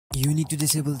You need to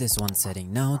disable this one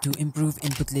setting now to improve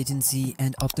input latency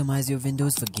and optimize your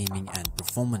Windows for gaming and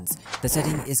performance. The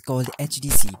setting is called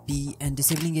HDCP, and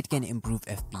disabling it can improve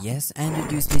FPS and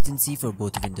reduce latency for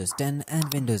both Windows 10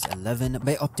 and Windows 11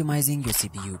 by optimizing your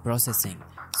CPU processing.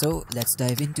 So let's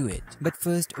dive into it. But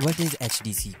first, what is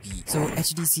HDCP? So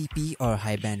HDCP, or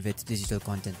High Bandwidth Digital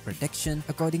Content Protection,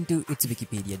 according to its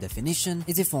Wikipedia definition,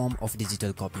 is a form of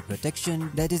digital copy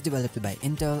protection that is developed by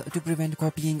Intel to prevent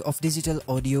copying of digital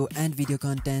audio and video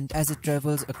content as it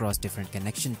travels across different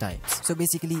connection types. So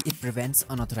basically, it prevents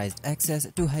unauthorized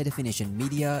access to high-definition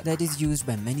media that is used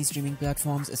by many streaming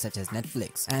platforms such as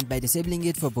Netflix. And by disabling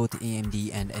it for both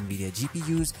AMD and Nvidia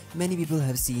GPUs, many people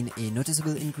have seen a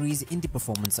noticeable increase in the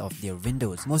performance of their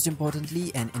Windows. Most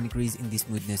importantly, an increase in the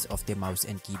smoothness of their mouse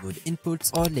and keyboard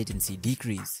inputs or latency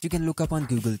decrease. You can look up on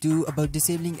Google too about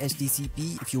disabling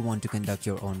HDCP if you want to conduct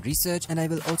your own research, and I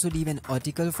will also leave an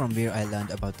article from where I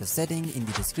learned about the setting in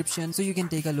the description, so you can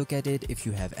take a look at it if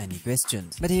you have any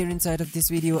questions. But here inside of this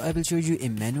video, I will show you a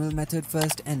manual method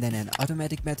first and then an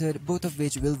automatic method, both of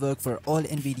which will work for all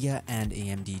Nvidia and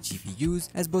AMD GPUs,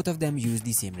 as both of them use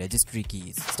the same registry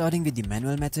keys. Starting with the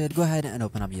manual method, go ahead and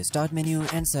open up your start menu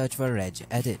and search for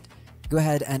regedit. Go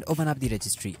ahead and open up the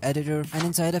registry editor, and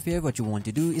inside of here what you want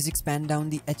to do is expand down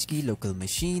the H key local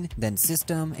machine, then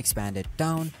system, expand it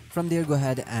down. From there go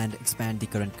ahead and expand the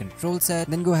current control set,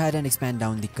 then go ahead and expand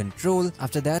down the control.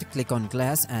 After that click on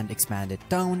class and expand it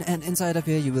down, and inside of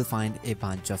here you will find a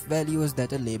bunch of values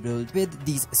that are labeled with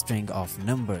these string of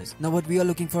numbers. Now what we are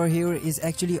looking for here is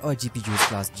actually our GPU's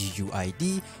class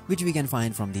GUID, which we can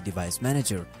find from the device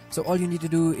manager. So all you need to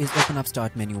do is open up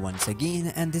start menu once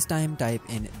again, and this time type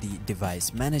in the device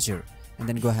manager, and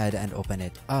then go ahead and open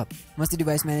it up. Once the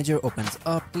device manager opens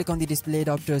up, click on the display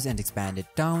adapters and expand it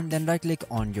down, then right click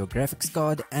on your graphics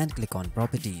card and click on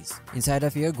properties. Inside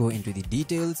of here go into the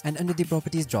details, and under the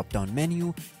properties drop down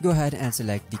menu, go ahead and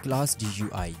select the class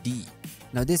GUID.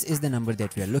 Now this is the number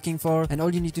that we are looking for, and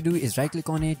all you need to do is right click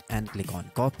on it and click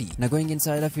on copy. Now going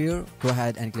inside of here, go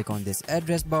ahead and click on this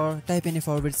address bar, type in a /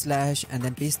 and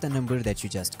then paste the number that you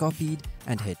just copied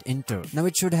and hit enter. Now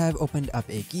it should have opened up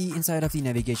a key inside of the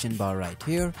navigation bar right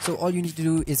here. So all you need to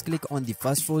do is click on the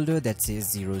first folder that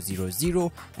says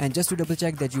 000, and just to double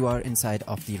check that you are inside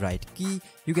of the right key,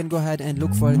 you can go ahead and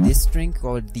look for this string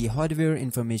called the hardware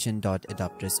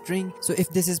information.adapter string. So if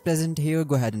this is present here,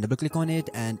 go ahead and double click on it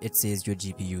and it says your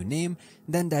GPU name,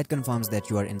 then that confirms that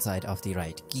you are inside of the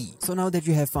right key. So now that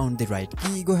you have found the right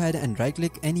key, go ahead and right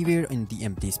click anywhere in the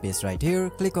empty space right here,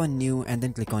 click on new, and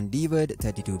then click on dword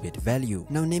 32-bit value.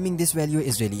 Now naming this value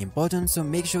is really important, so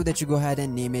make sure that you go ahead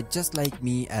and name it just like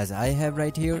me as I have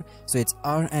right here. So it's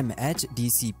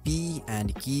RMHDCP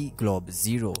and key glob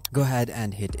 0. Go ahead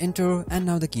and hit enter, and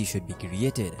now the key should be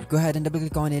created. Go ahead and double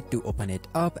click on it to open it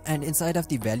up, and inside of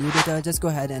the value data just go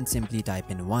ahead and simply type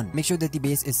in 1. Make sure that the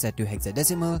base is set to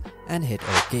hexadecimal and hit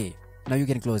OK. Now you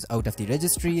can close out of the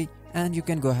registry, and you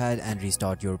can go ahead and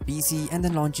restart your PC and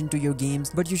then launch into your games,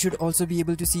 but you should also be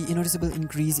able to see a noticeable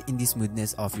increase in the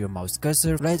smoothness of your mouse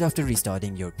cursor right after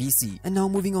restarting your PC. And now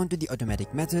moving on to the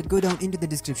automatic method, go down into the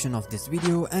description of this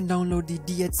video and download the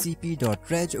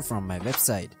dhcp.reg from my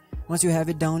website. Once you have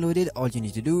it downloaded, all you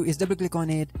need to do is double click on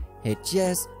it, hit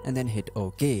yes, and then hit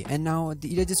OK, and now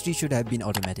the registry should have been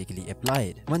automatically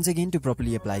applied. Once again, to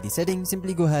properly apply the setting,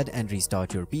 simply go ahead and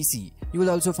restart your PC. You will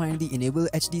also find the enable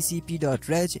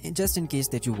hdcp.reg just in case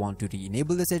that you want to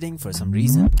re-enable the setting for some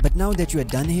reason. But now that you are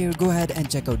done here, go ahead and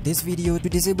check out this video to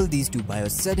disable these two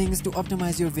BIOS settings to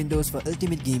optimize your Windows for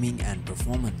ultimate gaming and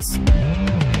performance.